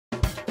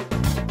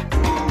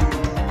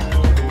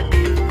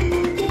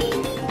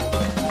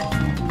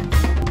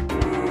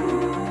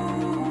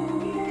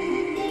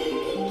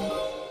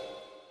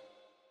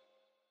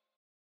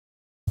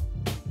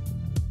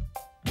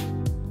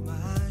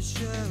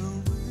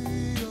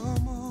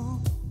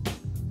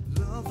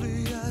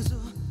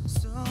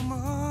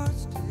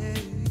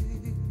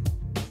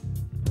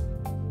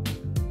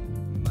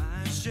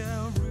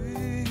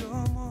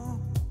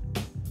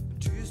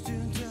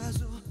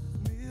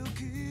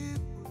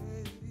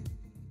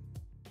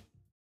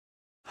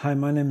Hi,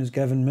 my name is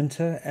Gavin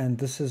Minter, and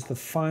this is the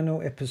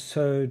final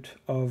episode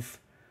of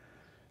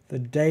the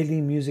Daily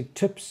Music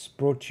Tips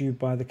brought to you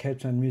by the Cape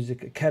Town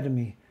Music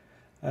Academy.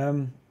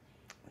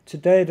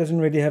 Today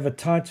doesn't really have a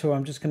title.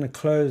 I'm just going to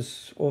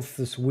close off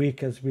this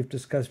week as we've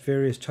discussed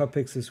various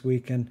topics this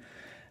week, and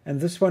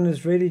this one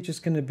is really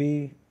just going to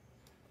be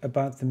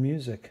about the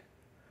music.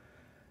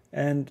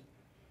 And,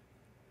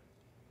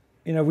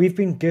 you know, we've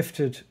been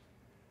gifted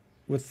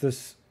with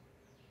this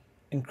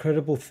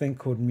incredible thing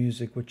called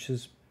music, which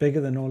is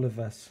bigger than all of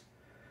us.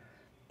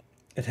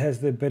 It has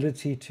the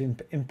ability to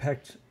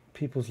impact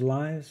people's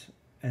lives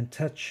and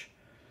touch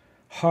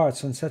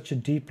hearts on such a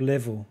deep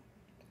level.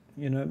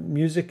 You know,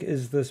 music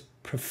is this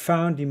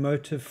profound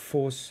emotive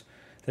force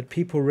that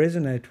people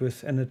resonate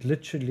with, and it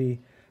literally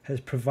has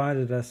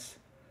provided us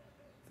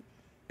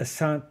a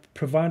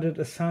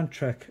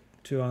soundtrack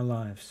to our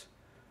lives.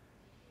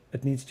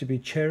 It needs to be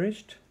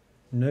cherished,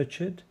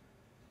 nurtured,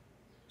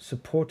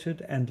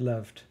 supported, and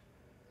loved.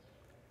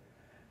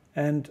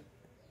 And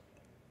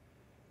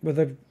with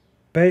a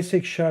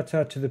basic shout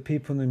out to the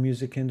people in the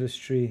music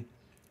industry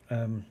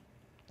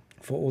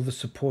for all the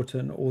support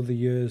and all the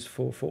years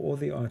for all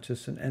the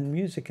artists and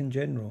music in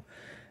general.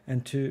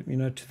 And to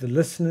the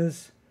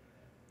listeners,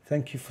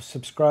 thank you for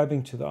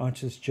subscribing to the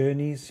Artist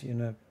Journeys.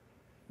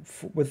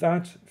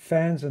 Without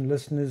fans and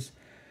listeners,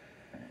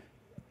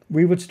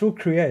 we would still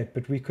create,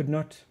 but we could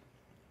not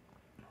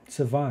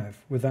survive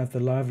without the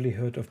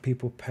livelihood of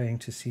people paying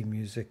to see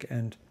music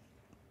and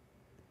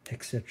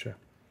etc.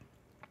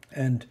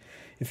 And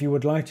if you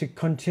would like to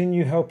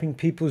continue helping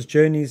people's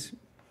journeys,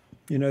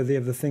 they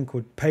have the thing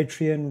called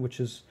Patreon, which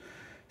is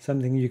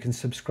something you can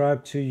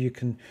subscribe to. You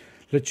can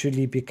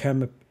literally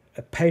become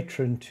a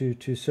patron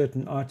to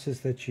certain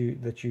artists that you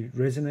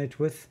resonate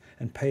with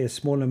and pay a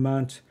small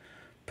amount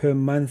per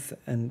month.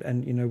 And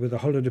with a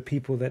whole lot of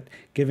people that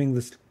giving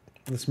this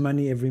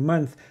money every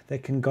month, they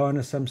can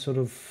garner some sort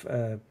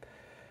of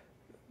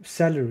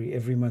salary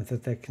every month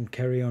that they can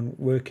carry on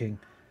working.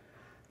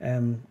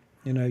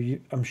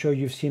 I'm sure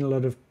you've seen a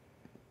lot of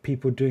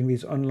people doing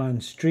these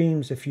online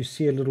streams. If you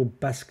see a little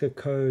Basker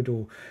code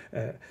or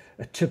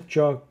a tip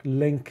jar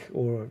link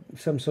or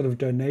some sort of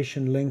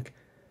donation link,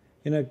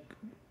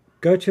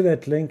 go to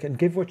that link and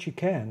give what you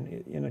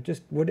can.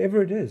 Just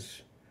whatever it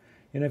is.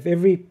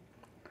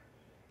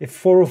 If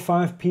 4 or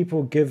 5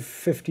 people give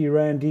 50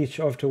 Rand each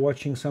after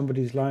watching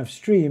somebody's live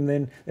stream,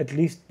 then at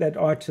least that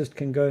artist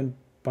can go and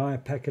buy a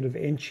packet of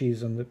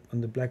Enchies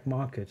on the black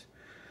market.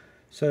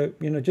 So,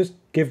 just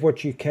give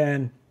what you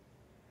can.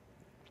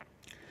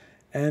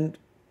 And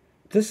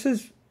this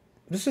is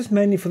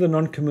mainly for the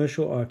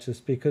non-commercial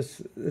artists,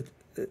 because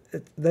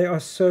they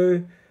are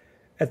so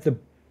at the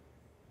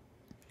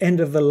end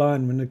of the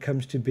line when it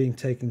comes to being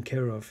taken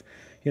care of.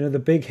 The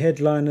big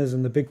headliners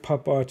and the big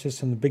pop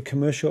artists and the big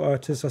commercial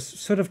artists are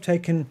sort of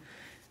taken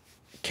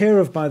care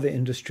of by the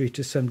industry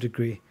to some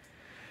degree.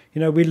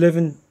 We live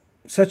in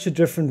such a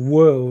different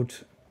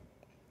world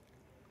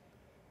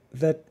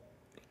that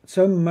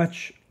so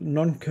much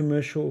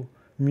non-commercial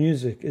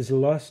music is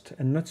lost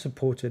and not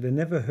supported and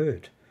never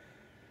heard.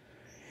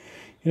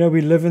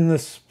 We live in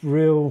this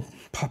real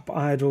pop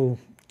idol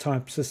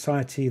type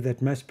society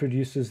that mass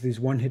produces these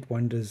one-hit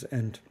wonders,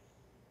 and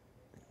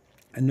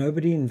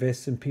nobody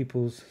invests in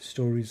people's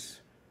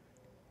stories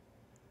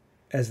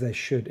as they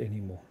should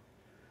anymore.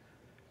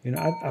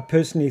 I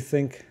personally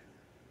think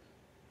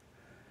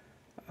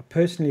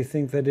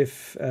that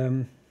if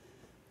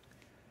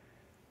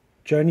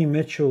Joni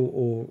Mitchell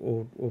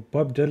or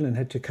Bob Dylan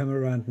had to come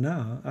around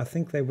now, I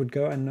think they would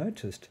go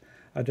unnoticed.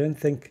 I don't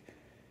think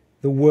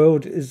the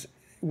world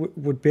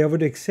would be able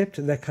to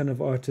accept that kind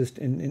of artist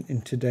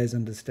in today's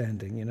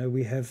understanding.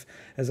 We have,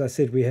 as I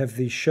said, we have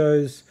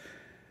these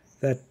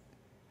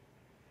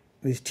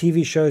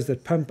TV shows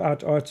that pump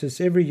out artists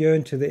every year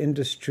into the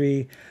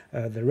industry.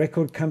 The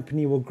record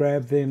company will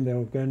grab them.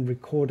 They'll go and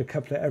record a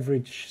couple of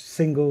average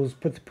singles,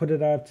 put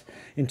it out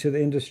into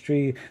the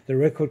industry.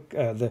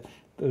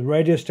 The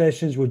radio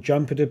stations will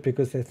jump at it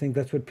because they think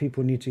that's what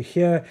people need to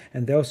hear,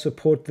 and they'll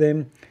support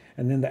them.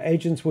 And then the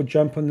agents will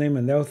jump on them,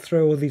 and they'll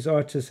throw all these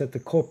artists at the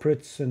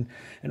corporates, and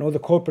all the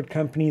corporate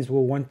companies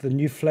will want the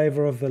new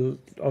flavor of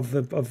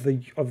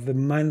the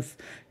month,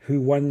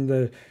 who won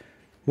the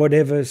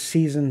whatever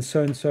season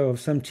so and so of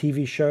some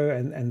TV show,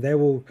 and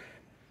they'll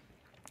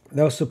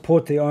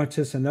support the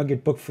artists, and they'll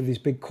get booked for these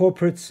big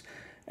corporates,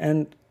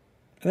 and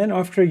then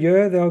after a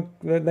year,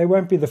 they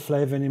won't be the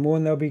flavor anymore,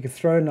 and they'll be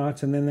thrown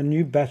out, and then the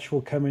new batch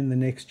will come in the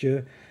next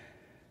year.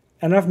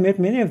 And I've met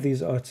many of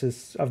these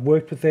artists. I've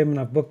worked with them, and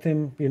I've booked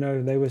them.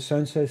 They were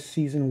so-and-so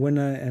season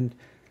winner, and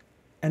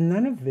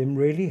none of them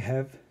really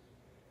have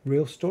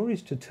real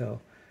stories to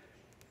tell.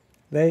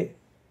 They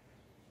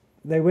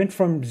went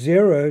from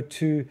zero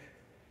to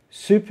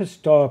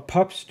superstar,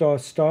 pop star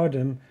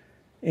stardom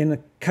in a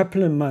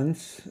couple of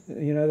months.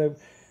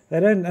 They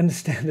don't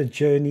understand the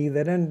journey.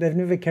 They've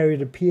never carried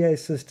a PA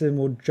system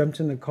or jumped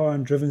in a car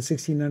and driven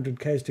 1,600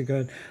 k's to go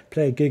and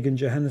play a gig in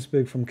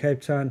Johannesburg from Cape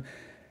Town.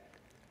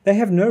 They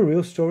have no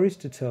real stories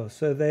to tell.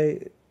 So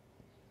they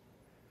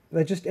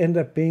just end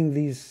up being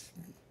these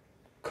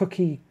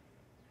cookie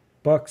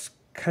box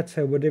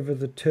cutter, whatever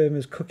the term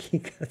is, cookie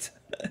cutter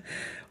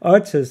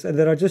artists, and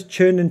that are just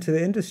churned into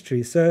the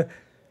industry. So,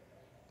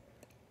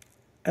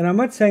 and I'm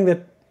not saying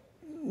that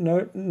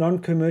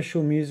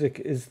non-commercial music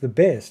is the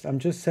best. I'm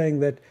just saying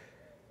that,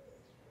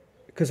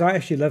 because I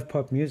actually love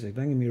pop music,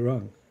 don't get me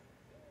wrong.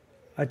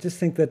 I just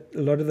think that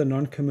a lot of the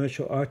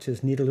non-commercial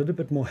artists need a little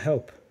bit more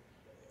help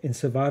in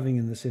surviving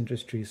in this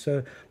industry.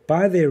 So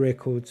buy their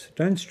records,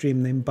 don't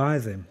stream them, buy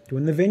them.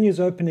 When the venues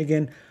open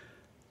again,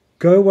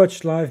 go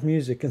watch live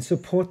music and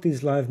support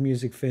these live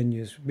music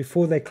venues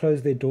before they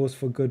close their doors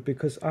for good,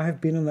 because I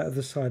have been on the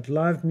other side.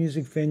 Live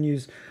music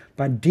venues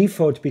by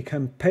default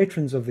become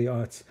patrons of the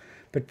arts,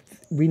 but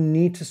we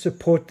need to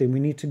support them. We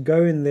need to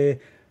go in there,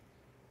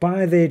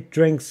 buy their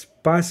drinks,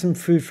 buy some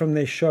food from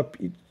their shop,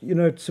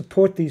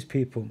 support these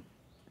people.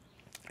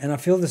 And I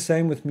feel the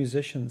same with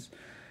musicians.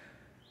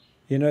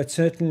 It's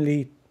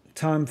certainly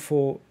time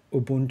for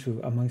Ubuntu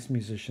amongst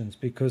musicians,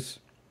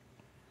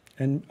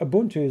 and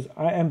Ubuntu is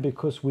I am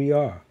because we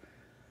are.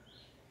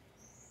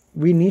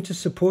 We need to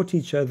support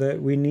each other.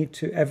 We need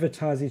to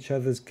advertise each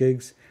other's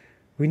gigs.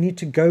 We need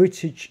to go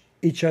to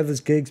each other's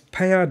gigs,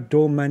 pay our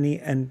door money,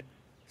 and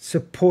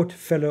support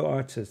fellow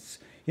artists.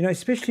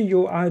 Especially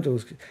your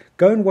idols.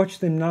 Go and watch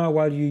them now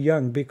while you're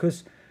young,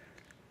 because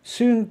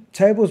soon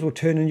tables will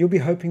turn and you'll be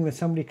hoping that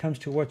somebody comes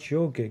to watch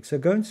your gig. So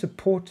go and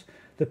support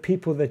the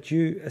people that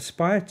you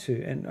aspire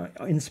to and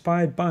are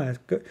inspired by.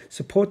 Go,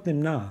 support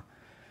them now.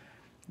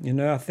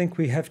 I think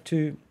we have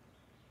to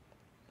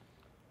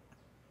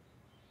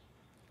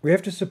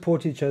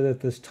support each other at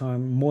this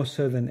time more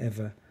so than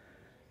ever.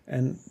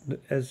 And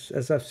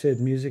as I've said,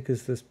 music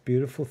is this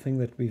beautiful thing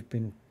that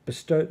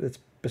that's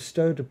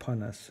bestowed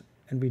upon us,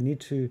 and we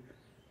need to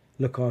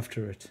look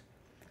after it.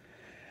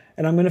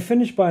 And I'm going to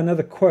finish by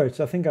another quote.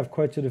 I think I've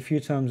quoted a few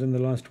times in the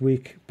last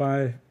week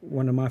by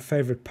one of my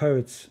favorite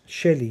poets,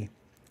 Cherie.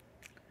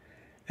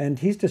 And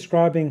he's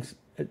describing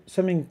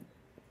something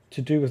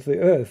to do with the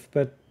earth,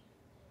 but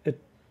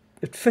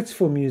it fits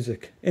for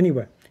music.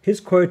 Anyway, his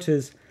quote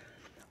is,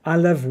 "I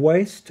love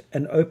waste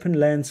and open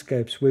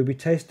landscapes where we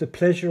taste the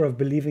pleasure of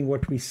believing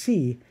what we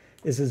see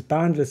is as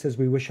boundless as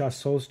we wish our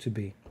souls to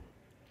be."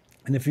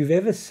 And if you've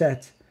ever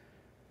sat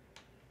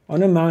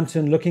on a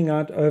mountain looking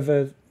out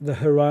over the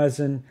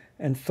horizon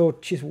and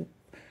thought, geez,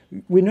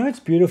 we know it's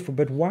beautiful,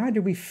 but why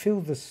do we feel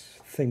this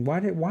thing?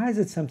 Why is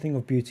it something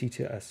of beauty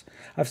to us?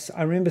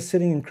 I remember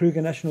sitting in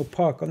Kruger National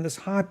Park on this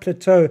high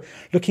plateau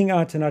looking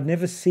out, and I'd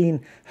never seen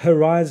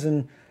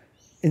horizon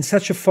in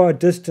such a far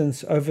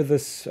distance over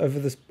this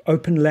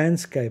open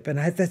landscape. And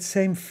I had that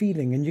same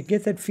feeling, and you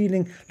get that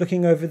feeling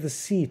looking over the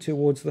sea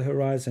towards the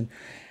horizon.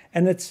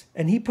 And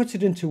he puts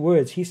it into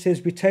words. He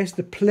says, we taste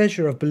the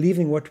pleasure of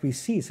believing what we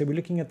see. So we're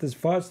looking at this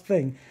vast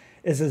thing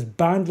is as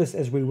boundless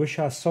as we wish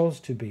our souls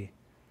to be.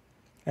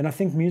 And I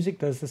think music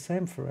does the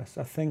same for us.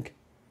 I think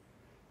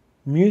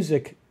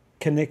music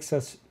connects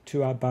us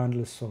to our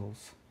boundless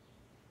souls.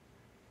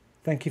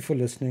 Thank you for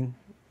listening,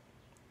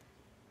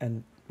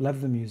 and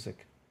love the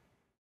music.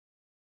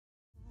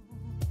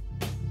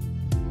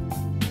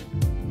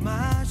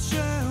 My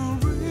shirt